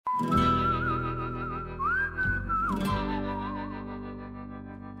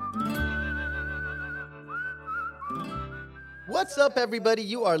What's up, everybody?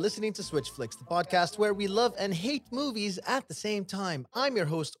 You are listening to Switch Flicks, the podcast where we love and hate movies at the same time. I'm your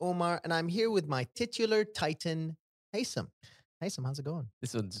host, Omar, and I'm here with my titular titan, Haysam. Haysam, how's it going?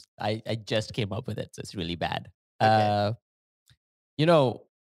 This one's I just came up with it, so it's really bad. Okay. You know,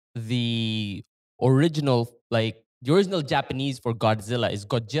 the the original Japanese for Godzilla is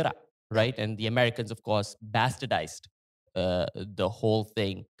Gojira, right? And the Americans, of course, bastardized the whole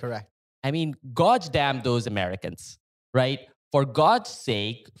thing. Correct. I mean, gosh damn those Americans, right? For God's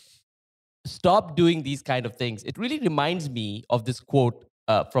sake, stop doing these kind of things. It really reminds me of this quote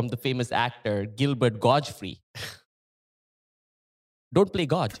from the famous actor Gilbert Godfrey. Don't play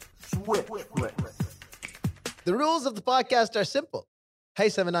God. The rules of the podcast are simple.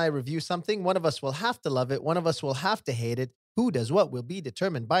 Haysam and I review something. One of us will have to love it. One of us will have to hate it. Who does what will be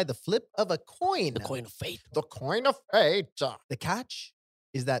determined by the flip of a coin. The coin of fate. The coin of fate. The catch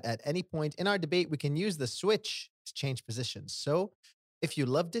is that at any point in our debate, we can use the switch to change positions. So if you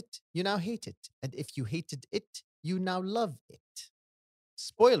loved it, you now hate it. And if you hated it, you now love it.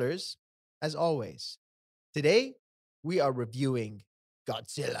 Spoilers, as always. Today, we are reviewing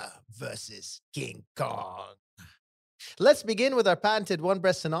Godzilla versus King Kong. Let's begin with our patented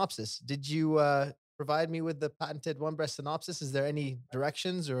one-breath synopsis. Did you provide me with the patented one-breath synopsis? Is there any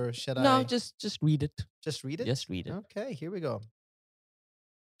directions or should I? No, just read it. Just read it? Just read it. Okay, here we go.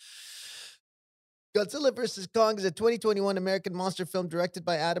 Godzilla vs. Kong is a 2021 American monster film directed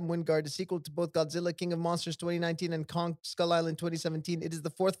by Adam Wingard, a sequel to both Godzilla King of Monsters 2019 and Kong Skull Island 2017. It is the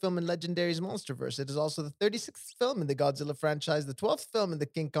fourth film in Legendary's Monsterverse. It is also the 36th film in the Godzilla franchise, the 12th film in the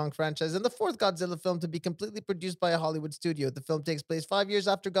King Kong franchise, and the fourth Godzilla film to be completely produced by a Hollywood studio. The film takes place 5 years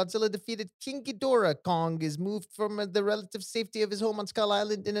after Godzilla defeated King Ghidorah. Kong is moved from the relative safety of his home on Skull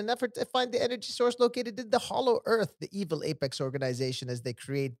Island in an effort to find the energy source located in the Hollow Earth, the evil apex organization, as they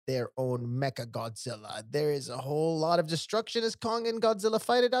create their own Mecha Godzilla. There is a whole lot of destruction as Kong and Godzilla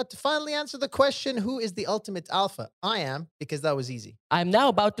fight it out to finally answer the question, who is the ultimate alpha? I am, because that was easy. I'm now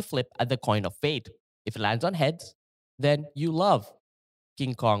about to flip at the coin of fate. If it lands on heads, then you love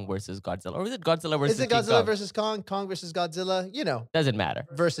King Kong versus Godzilla. Or is it Godzilla versus Is it King Godzilla Kong? versus Kong, Kong versus Godzilla? You know, Doesn't matter.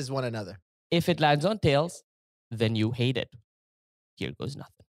 versus one another. If it lands on tails, then you hate it. Here goes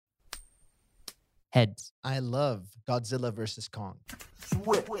nothing. Heads. I love Godzilla versus Kong.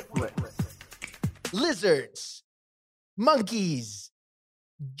 Lizards, monkeys,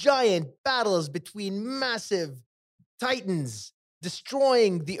 giant battles between massive titans,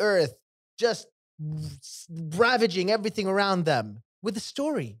 destroying the earth, just ravaging everything around them, with a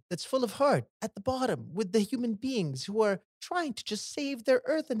story that's full of heart at the bottom, with the human beings who are trying to just save their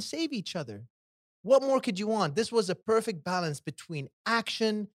earth and save each other. What more could you want? This was a perfect balance between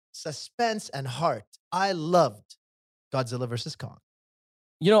action, suspense, and heart. I loved Godzilla vs. Kong.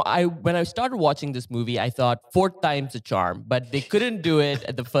 You know, when I started watching this movie, I thought fourth time's a charm, but they couldn't do it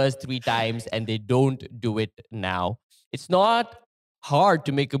at the first 3 times, and they don't do it now. It's not hard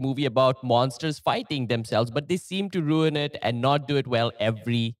to make a movie about monsters fighting themselves, but they seem to ruin it and not do it well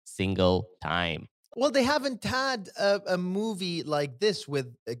every single time. Well, they haven't had a movie like this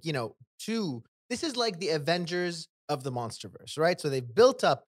with, two. This is like the Avengers of the Monsterverse, right? So they've built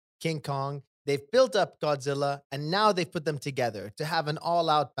up King Kong, they've built up Godzilla, and now they've put them together to have an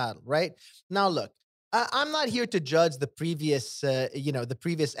all-out battle, right? Now, look, I'm not here to judge the previous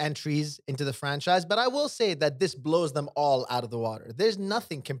entries into the franchise, but I will say that this blows them all out of the water. There's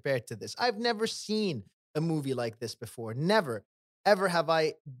nothing compared to this. I've never seen a movie like this before. Never, ever have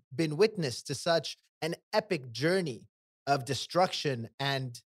I been witness to such an epic journey of destruction.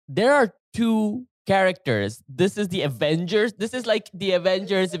 And there are 2 characters. This is the Avengers. This is like the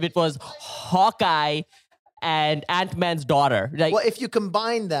Avengers if it was Hawkeye and Ant-Man's daughter. Like, well, if you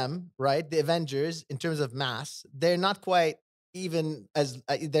combine them, right, the Avengers in terms of mass, they're not quite even as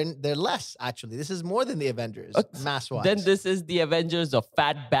they're less actually. This is more than the Avengers mass-wise. Then this is the Avengers of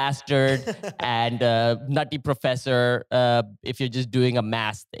Fat Bastard and Nutty Professor. If you're just doing a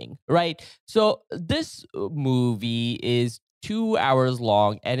mass thing, right? So this movie is 2 hours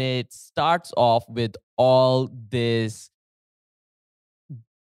long, and it starts off with all this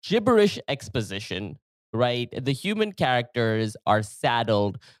gibberish exposition, right? The human characters are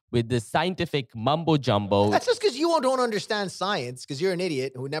saddled with this scientific mumbo jumbo. That's just because you don't understand science, because you're an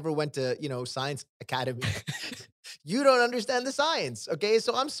idiot who never went to, science academy. You don't understand the science, okay?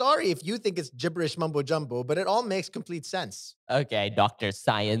 So I'm sorry if you think it's gibberish mumbo jumbo, but it all makes complete sense. Okay, Dr.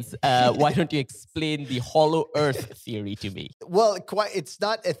 Science, why don't you explain the hollow earth theory to me? Well, it's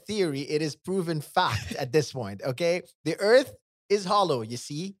not a theory. It is proven fact at this point, okay? The earth is hollow, you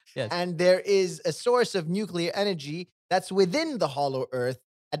see? Yes. And there is a source of nuclear energy that's within the hollow Earth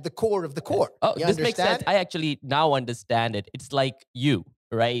at the core of the Yes. core. Oh, You this makes sense. understand? I actually now understand it. It's like you,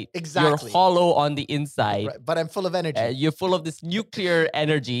 right? You're Exactly. hollow on the inside. Right, but I'm full of energy. You're full of this nuclear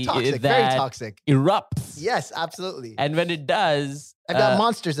energy Toxic, very that toxic. erupts. Yes, absolutely. And when it does, I've got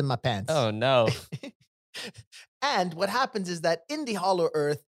monsters in my pants. oh no. And what happens is that in the hollow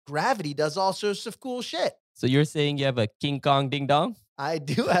Earth, gravity does all sorts of cool shit. So you're saying you have a King Kong ding dong? I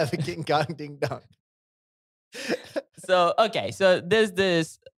do have a King Kong ding dong. So, okay. So there's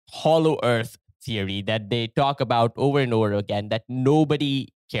this hollow earth theory that they talk about over and over again that nobody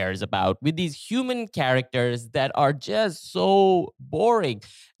cares about with these human characters that are just so boring.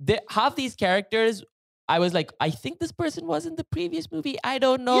 Half these characters, I was like, I think this person was in the previous movie. I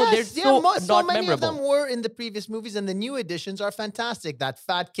don't know. They're so not so many memorable. of them were in the previous movies, and the new additions are fantastic. That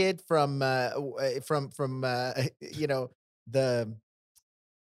fat kid from you know, the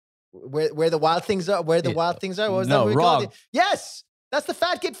where the wild things are. Where the wild things are. What was that No, movie wrong. called? Yes, that's the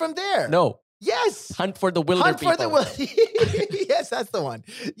fat kid from there. No. Yes. Hunt for the Wilder Hunt People. for the Yes, that's the one.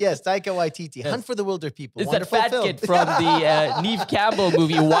 Yes, Taika Waititi. Yes. Hunt for the Wilder People. It's that Wonderful fat film. kid from the Neve Campbell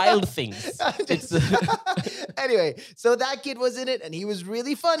movie Wild Things. Anyway, so that kid was in it, and he was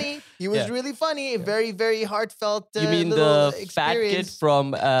really funny. He was Yeah. really funny. Very, very heartfelt. You mean little the fat kid experience.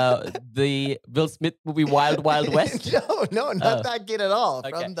 from the Will Smith movie Wild Wild West? No, not Oh. that kid at all. Okay.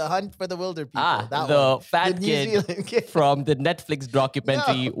 From the Hunt for the Wilder People. That the one. fat The New kid Zealand kid. from the Netflix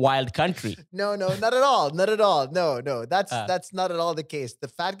documentary Wild Country. No, not at all. Not at all. No. That's not at all the case. The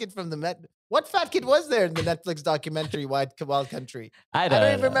fat kid from the What fat kid was there in the Netflix documentary Wild Country? I I don't don't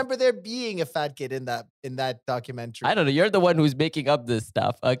even know. remember there being a fat kid in that documentary. I don't know. You're the one who's making up this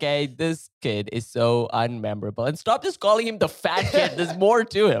stuff, okay? This kid is so unmemorable. And stop just calling him the fat kid. There's more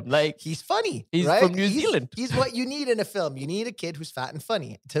to him. Like, He's funny. He's right? from New Zealand. He's what you need in a film. You need a kid who's fat and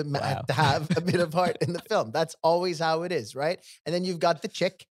funny to Wow. to have a bit of heart in the film. That's always how it is, right? And then you've got the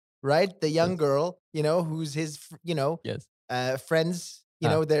chick, right? The young girl, who's his, yes. friends.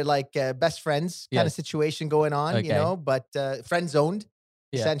 They're like best friends kind of Yes. situation going on, Okay. but friend zoned,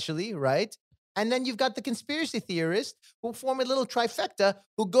 Yeah. essentially, right? And then you've got the conspiracy theorists who form a little trifecta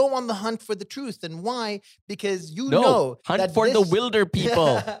who go on the hunt for the truth. And why? Because No, hunt that for the this- Wilder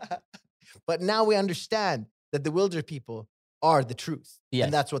People. But now we understand that the Wilder people are the truth. Yes.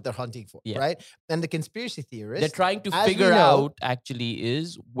 And that's what they're hunting for, Yeah. right? And the conspiracy theorists. They're trying to as we figure know- out actually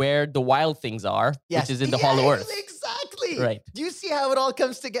is where the wild things are, Yes. which is in the hollow earth. Exactly. Right. Do you see how it all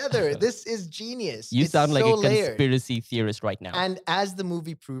comes together? This is genius. You It's sound like so a layered. conspiracy theorist right now. And as the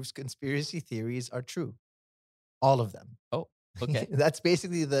movie proves, conspiracy theories are true. All of them. Oh, okay. That's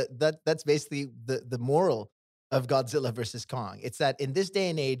basically the moral of Godzilla versus Kong. It's that in this day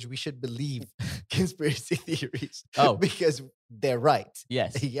and age, we should believe conspiracy theories. Oh. Because they're right.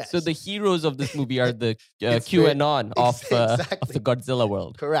 Yes. Yes. So the heroes of this movie are the It's very- QAnon of Exactly. the Godzilla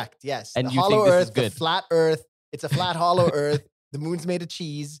world. Correct. Yes. And the you think hollow this Earth, is good? the flat Earth. It's a flat, hollow Earth. The moon's made of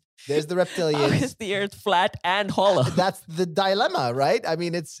cheese. There's the How reptilians. is the earth flat and hollow? That's the dilemma, right? I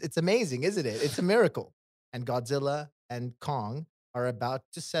mean, it's amazing, isn't it? It's a miracle. And Godzilla and Kong are about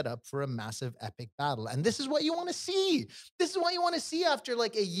to set up for a massive epic battle. And this is what you want to see. This is what you want to see after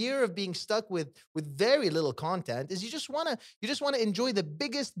like a year of being stuck with very little content is you just want to enjoy the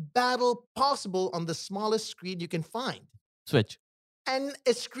biggest battle possible on the smallest screen you can find. Switch. And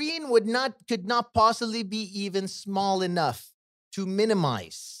a screen could not possibly be even small enough to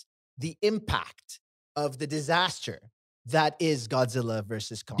minimize the impact of the disaster that is Godzilla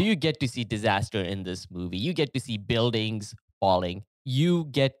versus Kong. Do you get to see disaster in this movie? You get to see buildings falling. You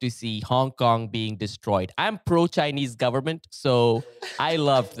get to see Hong Kong being destroyed. I'm pro-Chinese government, so I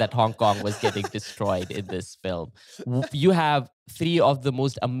loved that Hong Kong was getting destroyed in this film. You have three of the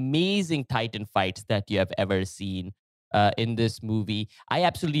most amazing Titan fights that you have ever seen in this movie. I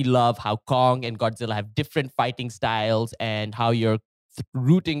absolutely love how Kong and Godzilla have different fighting styles and how you're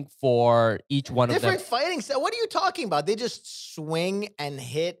rooting for each one of them. Different fighting style. What are you talking about? They just swing and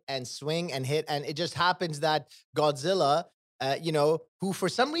hit and swing and hit, and it just happens that Godzilla, who for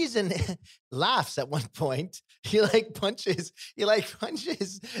some reason laughs at one point, he punches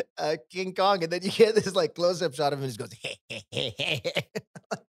King Kong, and then you get this like close-up shot of him. He just goes, hey, hey, hey, hey, hey.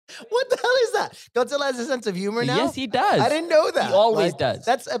 What the hell is that? Godzilla has a sense of humor now? Yes, he does. I didn't know that. He always does.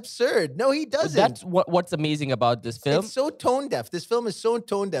 That's absurd. No, he doesn't. That's what's amazing about this film. It's so tone deaf. This film is so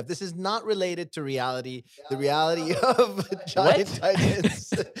tone deaf. This is not related to reality, the reality of giant titans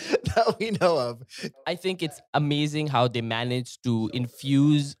that we know of. I think it's amazing how they managed to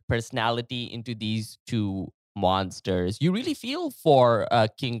infuse personality into these two monsters. You really feel for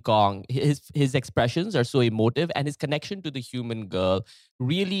King Kong. His expressions are so emotive, and his connection to the human girl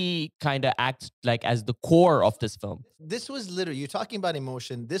really kind of acts like as the core of this film. This was literally, you're talking about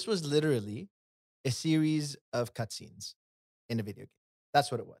emotion. This was literally a series of cutscenes in a video game. That's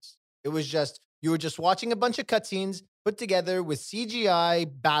what it was. It was just, you were just watching a bunch of cutscenes put together with CGI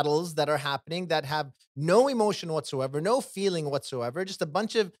battles that are happening that have no emotion whatsoever, no feeling whatsoever, just a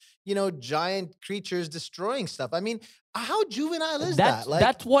bunch of, giant creatures destroying stuff. I mean, how juvenile is that? Like,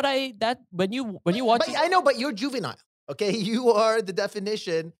 That's what I that when you watch but I know, but you're juvenile. Okay. You are the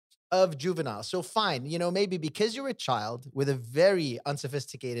definition of juvenile. So fine, maybe because you're a child with a very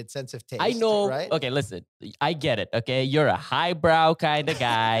unsophisticated sense of I taste, know. right? Okay, listen. I get it. Okay, you're a highbrow kind of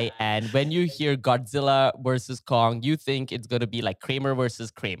guy, and when you hear Godzilla versus Kong, you think it's gonna be like Kramer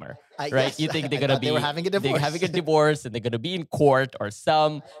versus Kramer, right? Yes, You think I thought they were having a they're divorce. having a divorce and they're gonna be in court or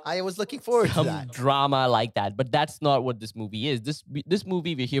I was looking forward to some that. drama like that. But that's not what this movie is. This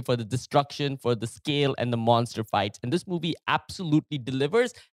movie, we're here for the destruction, for the scale, and the monster fights, and this movie absolutely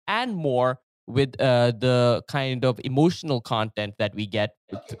delivers and more with the kind of emotional content that we get.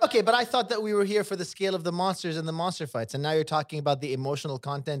 Okay, but I thought that we were here for the scale of the monsters and the monster fights, and now you're talking about the emotional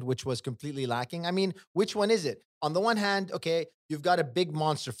content, which was completely lacking. I mean, which one is it? On the one hand, okay, you've got a big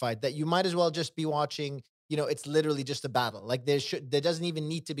monster fight that you might as well just be watching. It's literally just a battle. Like there doesn't even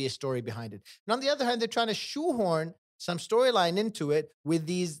need to be a story behind it. And on the other hand, they're trying to shoehorn some storyline into it with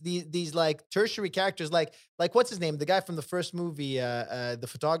these like tertiary characters, like what's his name, the guy from the first movie, the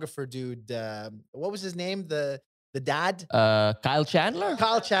photographer dude. What was his name? The dad. Kyle Chandler?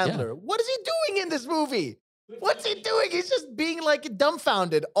 Kyle Yeah. Chandler. What is he doing in this movie? What's he doing? He's just being like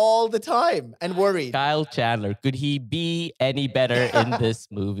dumbfounded all the time and worried. Kyle Chandler. Could he be any better in this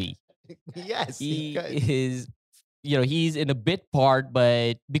movie? Yes, he He could. is, he's in a bit part,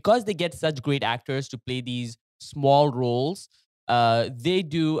 but because they get such great actors to play these small roles, they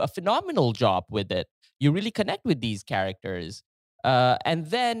do a phenomenal job with it. You really connect with these characters. And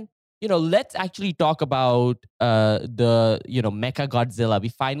then, let's actually talk about Mecha Godzilla. We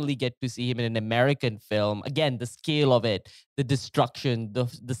finally get to see him in an American film. Again, the scale of it, the destruction,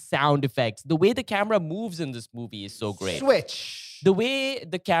 the sound effects, the way the camera moves in this movie is so great. Switch. The way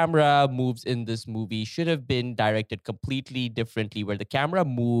the camera moves in this movie should have been directed completely differently, where the camera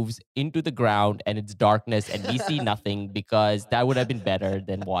moves into the ground and it's darkness and we see nothing, because that would have been better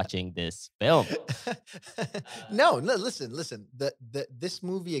than watching this film. No, no, listen. This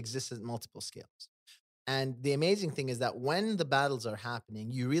movie exists at multiple scales. And the amazing thing is that when the battles are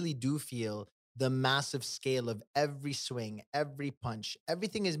happening, you really do feel the massive scale of every swing, every punch,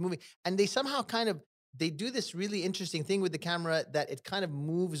 everything is moving. And they somehow kind of they do this really interesting thing with the camera that it kind of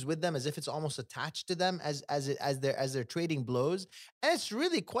moves with them as if it's almost attached to them as they're trading blows. And it's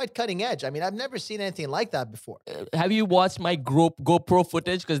really quite cutting edge. I mean, I've never seen anything like that before. Have you watched my GoPro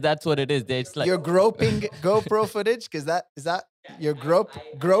footage? Because that's what it is. It's like Your groping GoPro footage, because that is that your grope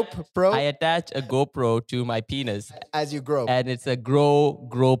pro I attach a GoPro to my penis, as you grope. and it's a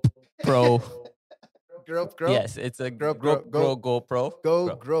Grope Pro. Grope. Yes, it's a Grope, GoPro.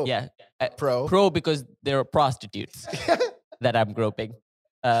 Go grope. Yeah, Pro. pro because they're prostitutes that I'm groping.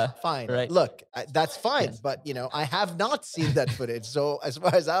 Fine. Right. Look, that's fine. Yes. But, I have not seen that footage. So, as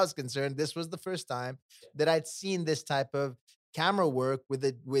far as I was concerned, this was the first time that I'd seen this type of camera work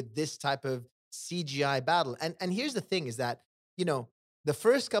with this type of CGI battle. And here's the thing is that, the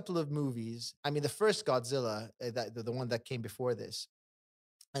first couple of movies, I mean, the first Godzilla, the one that came before this,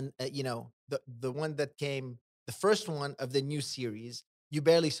 and the one that came, the first one of the new series, you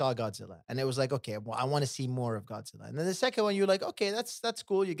barely saw Godzilla, and it was like, okay, well, I want to see more of Godzilla. And then the second one, you're like, okay, that's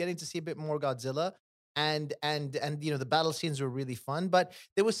cool, you're getting to see a bit more Godzilla. And the battle scenes were really fun, but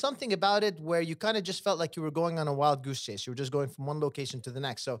there was something about it where you kind of just felt like you were going on a wild goose chase. You were just going from one location to the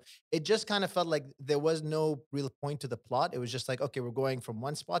next, so it just kind of felt like there was no real point to the plot. It was just like, okay, we're going from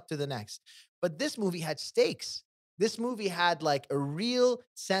one spot to the next. But this movie had stakes. This movie had like a real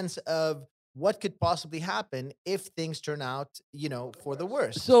sense of what could possibly happen if things turn out, for the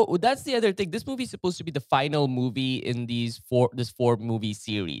worst. So that's the other thing. This movie is supposed to be the final movie in this four movie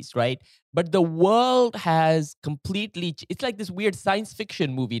series, right? But the world has completely. It's like this weird science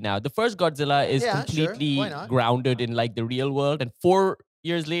fiction movie now. The first Godzilla is Yeah, sure. Why completely not? grounded in like the real world, and 4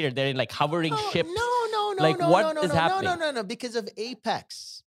 years later they're in like hovering No, ships. no, Like, what is happening? no, because of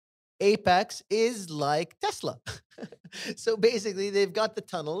Apex. Apex is like Tesla. So basically, they've got the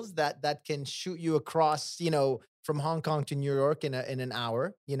tunnels that can shoot you across, from Hong Kong to New York in an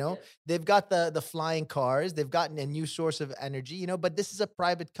hour. They've got the flying cars. They've gotten a new source of energy. But this is a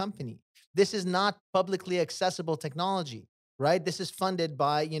private company. This is not publicly accessible technology, right? This is funded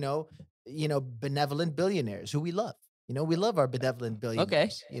by benevolent billionaires who we love. We love our benevolent Okay.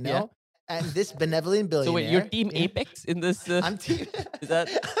 billionaires, Yeah. and this benevolent So wait, your billionaire, team Apex in this? I'm team. Is that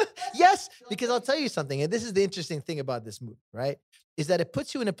Yes, because I'll tell you something, and this is the interesting thing about this movie, right? Is that it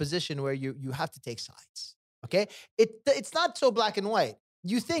puts you in a position where you have to take sides. Okay, it's not so black and white.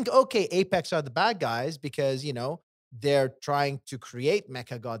 You think, okay, Apex are the bad guys because they're trying to create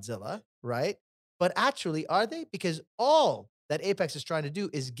Mecha Godzilla, right? But actually, are they? Because all that Apex is trying to do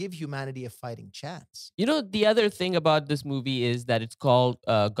is give humanity a fighting chance. the other thing about this movie is that it's called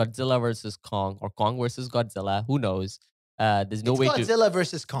Godzilla versus Kong or Kong versus Godzilla. Who knows? There's no It's way to Godzilla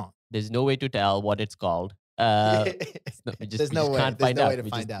versus Kong. there's no way to tell what it's called. We There's we no just way. can't There's find no way out. to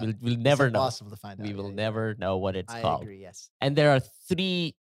find out. We'll It's never know. impossible to find out. We will Yeah. never know what it's I called. agree. Yes. And there are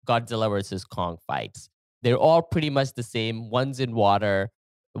 3 Godzilla versus Kong fights. They're all pretty much the same. One's in water,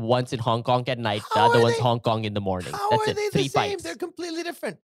 one's in Hong Kong at night, the How other are one's they- Hong Kong in the morning. How That's are it. they 3 the same? fights. They're completely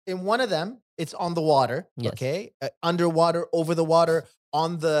different. In one of them, it's on the water. Yes. Okay, underwater, over the water,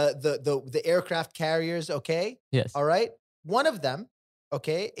 on the aircraft carriers. Okay, Yes. all right. One of them,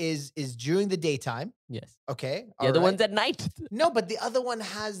 okay, is during the daytime. Yes. Okay, The other all right? one's at night. No, but the other one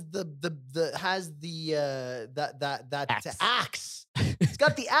has that Axe. axe. It's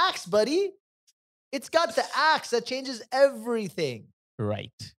got the axe, buddy. It's got the axe that changes everything.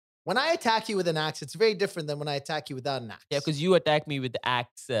 Right. When I attack you with an axe, it's very different than when I attack you without an axe. Yeah, because you attack me with the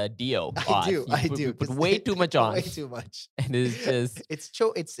axe Dio. I do. You I put, do. you put 'cause way too much on. Way too much. And it's just It's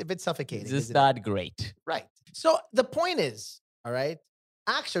a bit suffocating. it's just isn't it? not great. Right. So the point is, all right,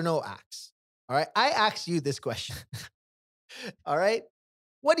 axe or no axe. All right. I ask you this question. All right.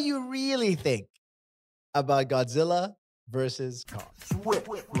 What do you really think about Godzilla versus Kong?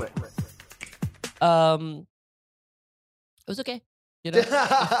 It was okay. You know?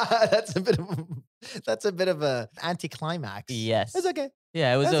 that's a bit of a anticlimax. Yes. It's okay.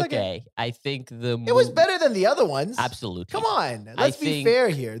 Yeah, it was That's okay. okay. I think the It was mov- better than the other ones. Absolutely. Come on. I Let's be think- fair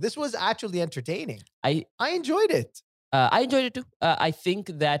here. This was actually entertaining. I enjoyed it. I enjoyed it too. I think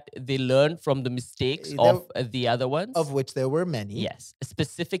that they learned from the mistakes There- of the other ones. Of which there were many. Yes,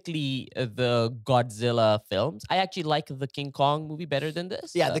 specifically the Godzilla films. I actually like the King Kong movie better than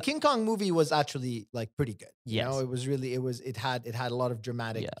this. Yeah, the King Kong movie was actually like pretty good. Yes. It was really it had a lot of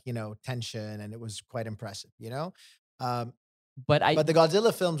dramatic, Yeah. tension, and it was quite impressive, but But the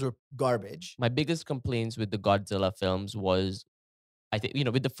Godzilla films were garbage. my biggest complaints with the Godzilla films was, I think,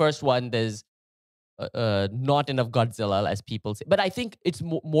 with the first one, there's not enough Godzilla, as people say. But I think it's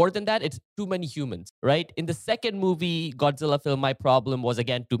more than that. It's too many humans, right? In the second movie, Godzilla film, my problem was,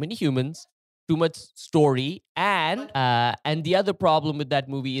 again, too many humans, too much story. And the other problem with that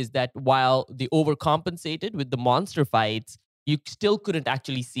movie is that while they overcompensated with the monster fights, you still couldn't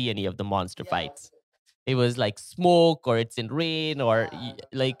actually see any of the monster fights. It was like smoke, or it's in rain, or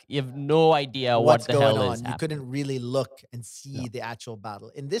you have no idea What's what the going hell on? is You happening. couldn't really look and see the actual battle.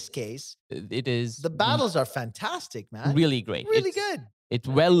 In this case, It is the battles are fantastic, man. really great. Really It's- good. It's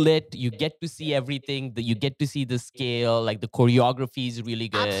well lit. You get to see everything. You get to see the scale. Like the choreography is really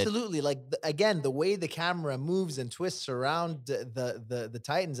good. Absolutely. Like again, the way the camera moves and twists around the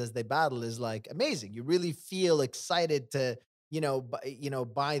Titans as they battle is like amazing. You really feel excited to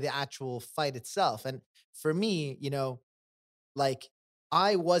by the actual fight itself. And for me, like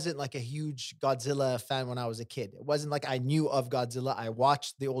I wasn't like a huge Godzilla fan when I was a kid. It wasn't like I knew of Godzilla. I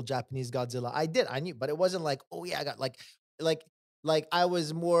watched the old Japanese Godzilla. I knew, but it wasn't like, oh yeah, I got like I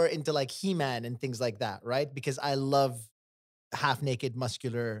was more into like He-Man and things like that, right? Because I love half naked,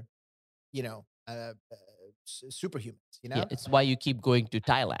 muscular, superhumans. Yeah, it's why you keep going to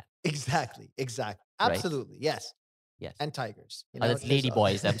Thailand. Exactly. Right. Absolutely. Yes. Yes. And tigers. Oh, that's there's lady a-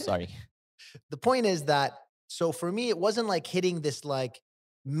 boys. I'm sorry. The point is that so for me, it wasn't like hitting this like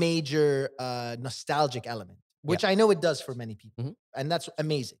major nostalgic element, which I know it does for many people. Mhm. And that's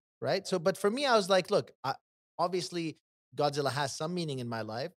amazing. Right. So, but for me, I was like, look, obviously Godzilla has some meaning in my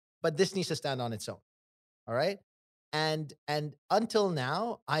life, but this needs to stand on its own. All right. And until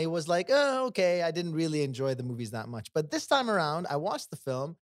now, I was like, oh, okay, I didn't really enjoy the movies that much. But this time around, I watched the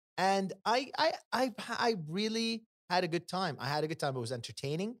film and I really had a good time. I had a good time. It was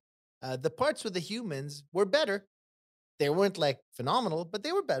entertaining. The parts with the humans were better. They weren't like phenomenal, but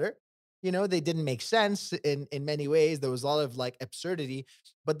they were better. They didn't make sense in many ways. There was a lot of like absurdity,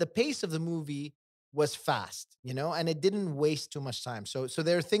 but the pace of the movie was fast, and it didn't waste too much time. So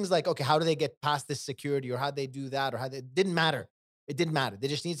there are things like, okay, how do they get past this security, or how they do that, or it didn't matter. It didn't matter. They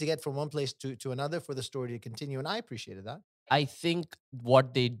just need to get from one place to another for the story to continue. And I appreciated that. I think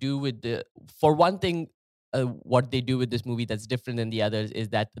what they do with for one thing, what they do with this movie that's different than the others is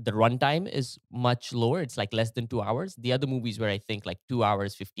that the runtime is much lower. It's like less than 2 hours. The other movies were, I think, like 2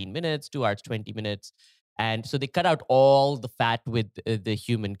 hours, 15 minutes, 2 hours, 20 minutes. And so they cut out all the fat with the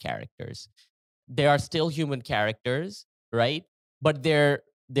human characters. There are still human characters, right? But they're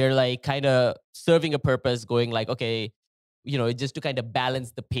like kind of serving a purpose, going like, okay, just to kind of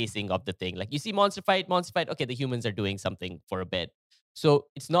balance the pacing of the thing. Like you see monster fight, okay, the humans are doing something for a bit. So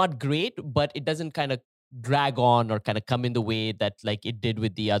it's not great, but it doesn't kind of drag on or kind of come in the way that like it did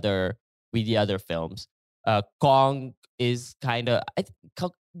with the other films. Kong is kind of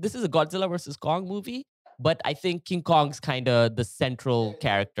this is a Godzilla versus Kong movie, but I think King Kong's kind of the central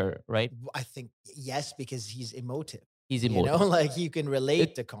character, right? I think yes, because he's emotive. He's You know, emotive. like you can relate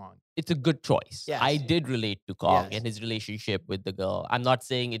It to Kong. it's a good choice. I Yes. did relate to Kong Yes. and his relationship with the girl. I'm not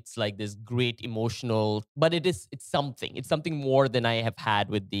saying it's like this great emotional, but it's something. It's something more than I have had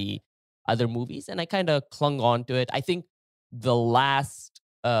with the other movies, and I kind of clung on to it. I think the last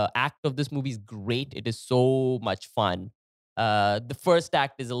act of this movie is great. It is so much fun. The first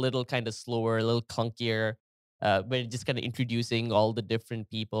act is a little kind of slower, a little clunkier. We're just kind of introducing all the different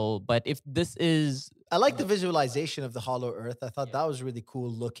people. But if this is I like the visualization of the Hollow Earth. I thought that was really cool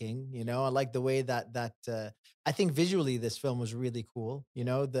looking. I like the way I think visually this film was really cool.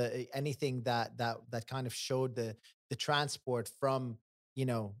 Anything that kind of showed the transport from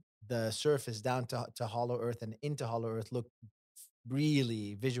the surface down to Hollow Earth and into Hollow Earth looked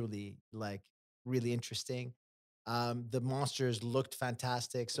really visually like really interesting. The monsters looked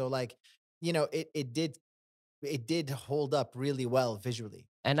fantastic. So like it did hold up really well visually.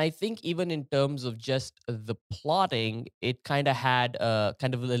 And I think even in terms of just the plotting, it kind of had a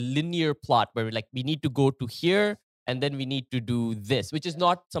kind of a linear plot where like we need to go to here and then we need to do this, which is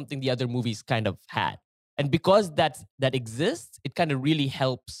not something the other movies kind of had. And because that exists, it kind of really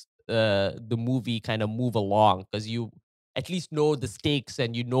helps the movie kind of move along because you at least know the stakes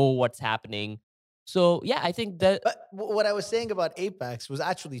and you know what's happening. So yeah, I think that But what I was saying about Apex was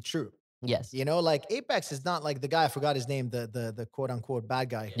actually true. yes, Like Apex is not like the guy, I forgot his name, the quote unquote bad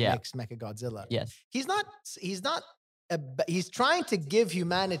guy who yeah, makes Mecha Godzilla. yes, He's not he's trying to give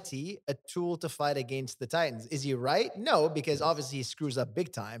humanity a tool to fight against the Titans. Is he right? No, because obviously he screws up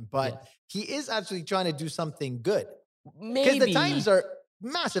big time, but yes. he is actually trying to do something good. Because the Titans Maybe, are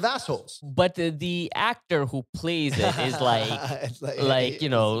massive assholes. but the actor who plays it is It's like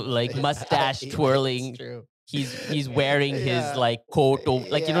like mustache it's twirling. true. He's wearing his Yeah. like coat over,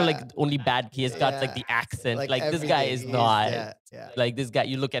 like like Yeah. only bad. He has got like Yeah. the accent. Like Like this guy everything. is He's not yeah. like this guy.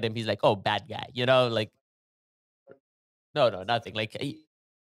 You look at him, he's like, oh, bad guy. Like no, no, nothing. Like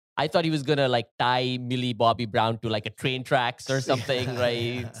I thought he was gonna like tie Millie Bobby Brown to like a train tracks or something,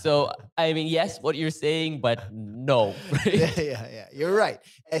 right? Yeah. So I mean, yes, what you're saying, but no, Yeah, right? yeah. You're right.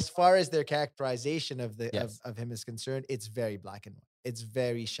 As far as their characterization of the of, Yes. of him is concerned, it's very black and white. It's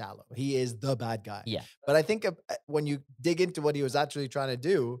very shallow. He is the bad guy. Yeah. But I think when you dig into what he was actually trying to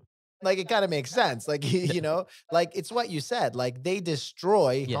do, like it kind of makes sense. Like like it's what you said. Like they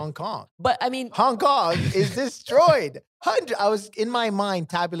destroy Yes. Hong Kong. But I mean, Hong Kong is destroyed. I was in my mind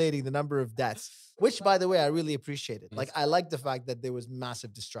tabulating the number of deaths, which, by the way, I really appreciated. Like, yes. I like the fact that there was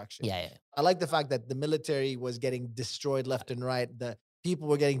massive destruction. Yeah, yeah. I like the fact that the military was getting destroyed left and right. The people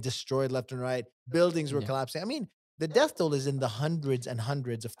were getting destroyed left and right. Buildings were Yeah. collapsing. I mean, the death toll is in the hundreds and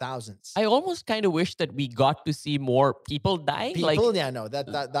hundreds of thousands. I almost kind of wish that we got to see more people dying. People, yeah, no,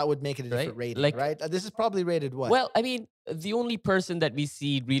 that would make it a different Right? rating, Like, right? This is probably rated what? well, I mean, the only person that we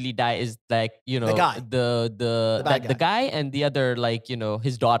see really die is like, The guy. the bad the guy and the other, like,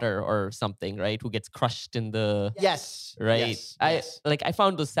 his daughter or something, right? Who gets crushed in the Yes. right. Yes. I Yes. like I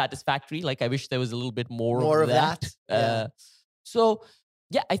found those satisfactory. Like I wish there was a little bit More of of that. Yeah. So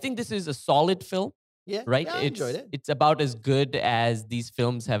yeah, I think this is a solid film, Yeah. right? Yeah, I enjoyed it. It's about as good as these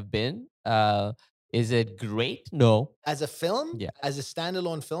films have been. Is it great? No. As a film, Yeah. as a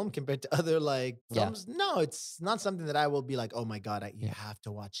standalone film compared to other like Yeah. films, no, it's not something that I will be like, oh my god, you Yeah. have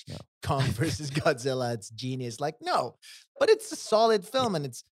to watch No. Kong versus Godzilla. It's genius. Like, no, but it's a solid film and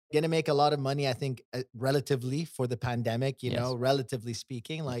it's gonna make a lot of money. I think relatively for the pandemic, Yes. relatively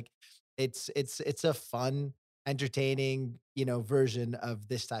speaking, like it's a fun, entertaining, version of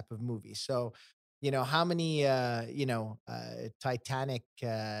this type of movie. So. How many Titanic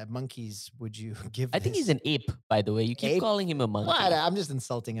monkeys would you give I think he's this? an ape, by the way. You keep Ape? calling him a monkey. What? I'm just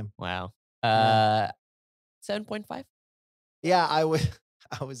insulting him. Wow. Yeah. 7.5? Yeah, I would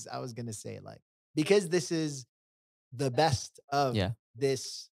I was gonna say like because this is the best of Yeah.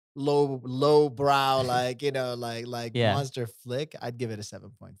 this low brow like like Yeah. monster flick, I'd give it a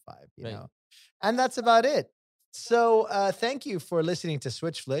 7.5, Right. And that's about it. So, thank you for listening to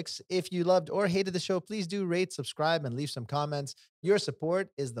Switch Flicks. If you loved or hated the show, please do rate, subscribe, and leave some comments. Your support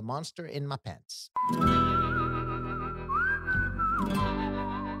is the monster in my pants.